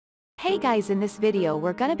Hey guys, in this video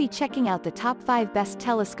we're gonna be checking out the top 5 best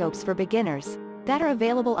telescopes for beginners that are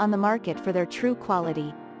available on the market for their true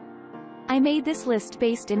quality. I made this list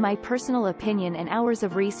based in my personal opinion and hours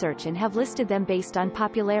of research and have listed them based on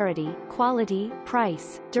popularity, quality,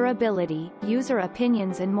 price, durability, user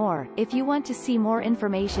opinions and more. If you want to see more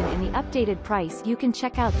information in the updated price, you can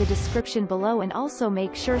check out the description below and also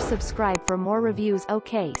make sure subscribe for more reviews.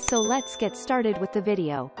 Okay, so let's get started with the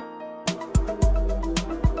video.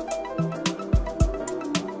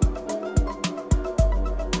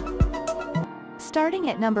 Starting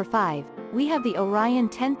at number 5, we have the Orion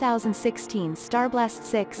 10016 StarBlast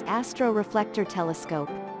 6 Astro Reflector Telescope.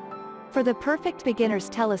 For the perfect beginner's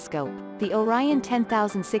telescope, the Orion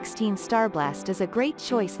 10016 StarBlast is a great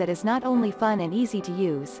choice that is not only fun and easy to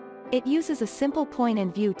use, it uses a simple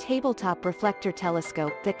point-and-view tabletop reflector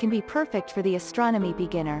telescope that can be perfect for the astronomy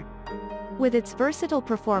beginner. With its versatile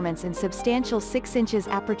performance and substantial 6 inches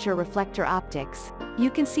aperture reflector optics, you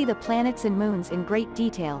can see the planets and moons in great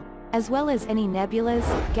detail, as well as any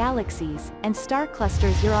nebulas, galaxies, and star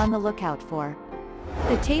clusters you're on the lookout for.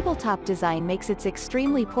 The tabletop design makes it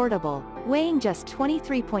extremely portable, weighing just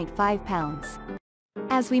 23.5 pounds.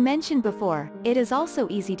 As we mentioned before, it is also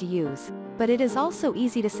easy to use, but it is also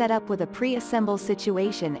easy to set up with a pre-assemble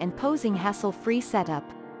situation and posing hassle-free setup.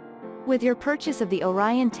 With your purchase of the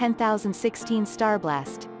Orion 10016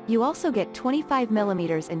 StarBlast, you also get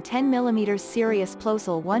 25mm and 10mm Sirius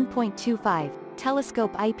Plosal 1.25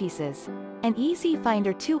 telescope eyepieces, an easy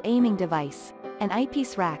finder 2 aiming device, an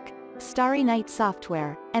eyepiece rack, Starry Night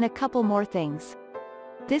software, and a couple more things.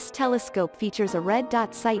 This telescope features a red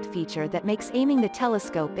dot sight feature that makes aiming the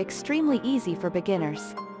telescope extremely easy for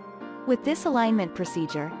beginners. With this alignment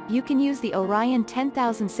procedure, you can use the Orion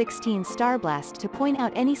 10016 StarBlast to point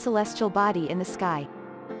out any celestial body in the sky.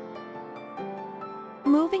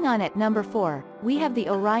 Moving on at number 4, we have the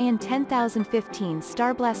Orion 10015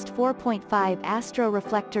 StarBlast 4.5 Astro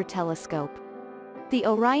Reflector Telescope. The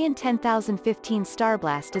Orion 10015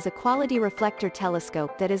 StarBlast is a quality reflector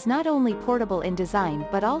telescope that is not only portable in design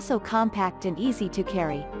but also compact and easy to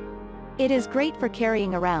carry. It is great for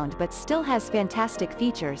carrying around but still has fantastic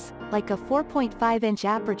features, like a 4.5-inch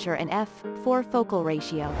aperture and f/4 focal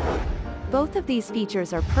ratio. Both of these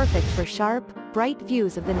features are perfect for sharp, bright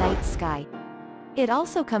views of the night sky. It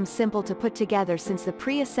also comes simple to put together since the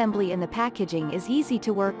pre-assembly in the packaging is easy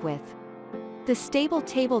to work with. The stable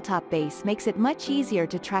tabletop base makes it much easier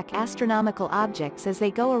to track astronomical objects as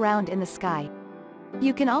they go around in the sky.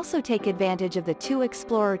 You can also take advantage of the 2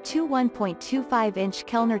 Explorer 2 1.25-inch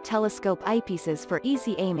Kellner telescope eyepieces for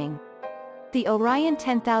easy aiming. The Orion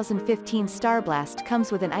 10015 StarBlast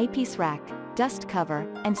comes with an eyepiece rack, dust cover,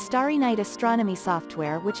 and Starry Night astronomy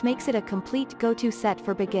software, which makes it a complete go-to set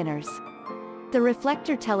for beginners. The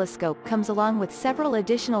Reflector telescope comes along with several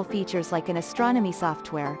additional features like an astronomy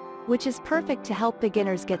software, which is perfect to help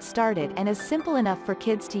beginners get started and is simple enough for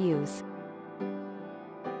kids to use.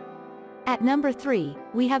 At number 3,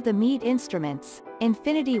 we have the Meade Instruments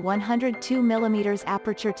Infinity 102mm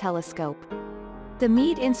Aperture Telescope. The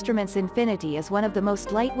Meade Instruments Infinity is one of the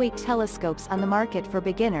most lightweight telescopes on the market for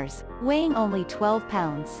beginners, weighing only 12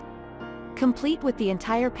 pounds. Complete with the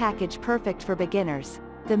entire package perfect for beginners,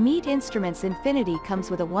 the Meade Instruments Infinity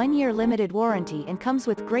comes with a 1-year limited warranty and comes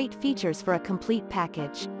with great features for a complete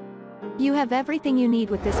package. You have everything you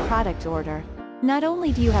need with this product order. Not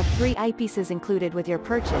only do you have 3 eyepieces included with your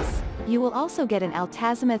purchase, you will also get an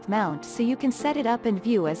altazimuth mount so you can set it up and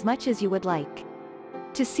view as much as you would like.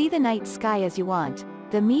 To see the night sky as you want,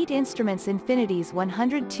 the Meade Instruments Infinity's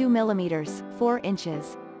 102mm, 4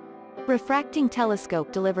 inches. Refracting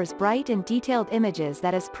telescope delivers bright and detailed images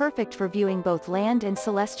that is perfect for viewing both land and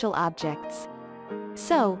celestial objects.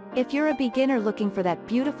 So, if you're a beginner looking for that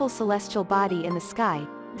beautiful celestial body in the sky,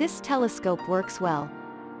 this telescope works well.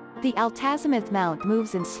 The altazimuth mount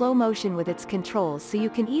moves in slow motion with its controls so you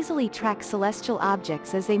can easily track celestial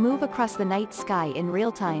objects as they move across the night sky in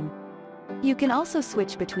real time. You can also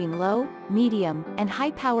switch between low, medium, and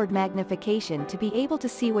high-powered magnification to be able to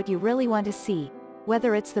see what you really want to see,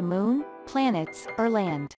 whether it's the moon, planets, or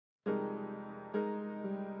land.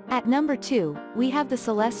 At number 2, we have the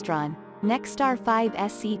Celestron NexStar 5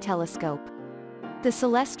 SE Telescope. The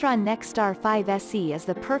Celestron NexStar 5 SE is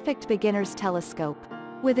the perfect beginner's telescope.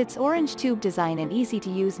 With its orange tube design and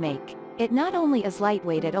easy-to-use make, it not only is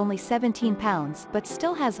lightweight at only 17 pounds but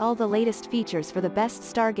still has all the latest features for the best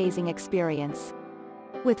stargazing experience.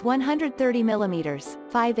 With 130mm,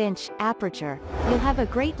 5-inch aperture, you'll have a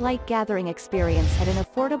great light gathering experience at an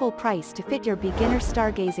affordable price to fit your beginner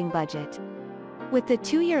stargazing budget. With the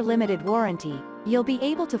 2-year limited warranty, you'll be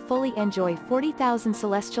able to fully enjoy 40,000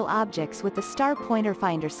 celestial objects with the Star Pointer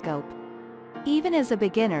Finder Scope. Even as a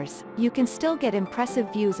beginners, you can still get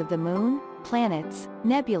impressive views of the moon, planets,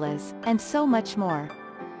 nebulas, and so much more.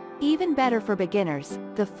 Even better for beginners,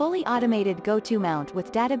 the fully automated go-to mount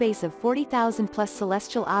with database of 40,000 plus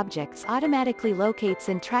celestial objects automatically locates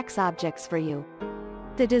and tracks objects for you.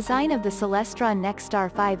 The design of the Celestron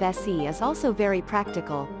NexStar 5 SE is also very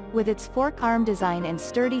practical, with its fork arm design and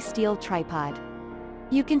sturdy steel tripod.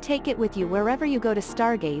 You can take it with you wherever you go to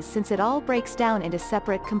stargaze since it all breaks down into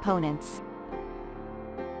separate components.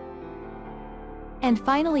 And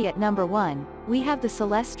finally at number 1, we have the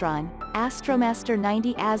Celestron AstroMaster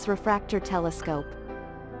 90 AS Refractor Telescope.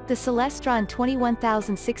 The Celestron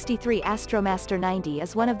 21063 AstroMaster 90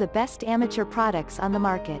 is one of the best amateur products on the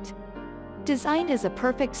market. Designed as a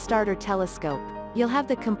perfect starter telescope, you'll have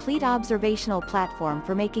the complete observational platform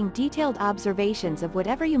for making detailed observations of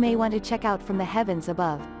whatever you may want to check out from the heavens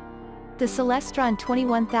above. The Celestron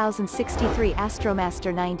 21063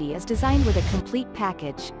 AstroMaster 90 is designed with a complete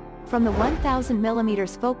package, from the 1000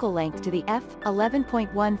 mm focal length to the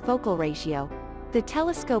f/11.1 focal ratio. The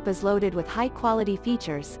telescope is loaded with high-quality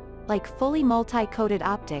features, like fully multi-coated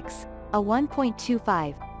optics, a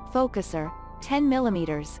 1.25 focuser, 10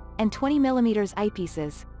 mm, and 20 mm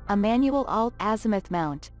eyepieces, a manual alt-azimuth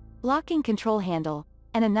mount, locking control handle,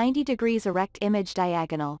 and a 90 degrees erect image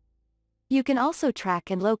diagonal. You can also track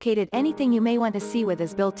and locate anything you may want to see with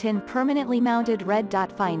his built-in permanently mounted red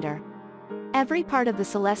dot finder. Every part of the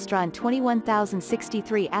Celestron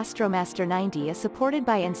 21063 AstroMaster 90 is supported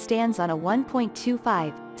by and stands on a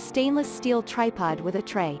 1.25 stainless steel tripod with a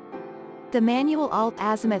tray. The manual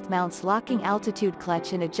alt-azimuth mounts locking altitude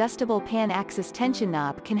clutch and adjustable pan-axis tension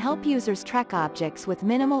knob can help users track objects with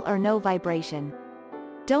minimal or no vibration.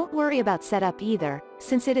 Don't worry about setup either,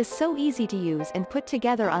 since it is so easy to use and put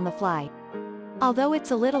together on the fly. Although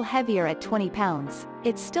it's a little heavier at 20 pounds,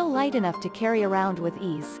 it's still light enough to carry around with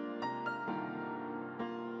ease.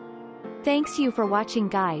 Thanks you for watching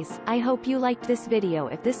guys, I hope you liked this video.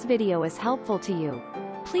 If this video is helpful to you,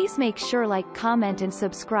 please make sure like, comment and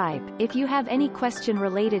subscribe. If you have any question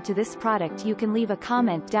related to this product you can leave a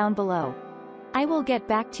comment down below. I will get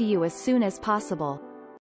back to you as soon as possible.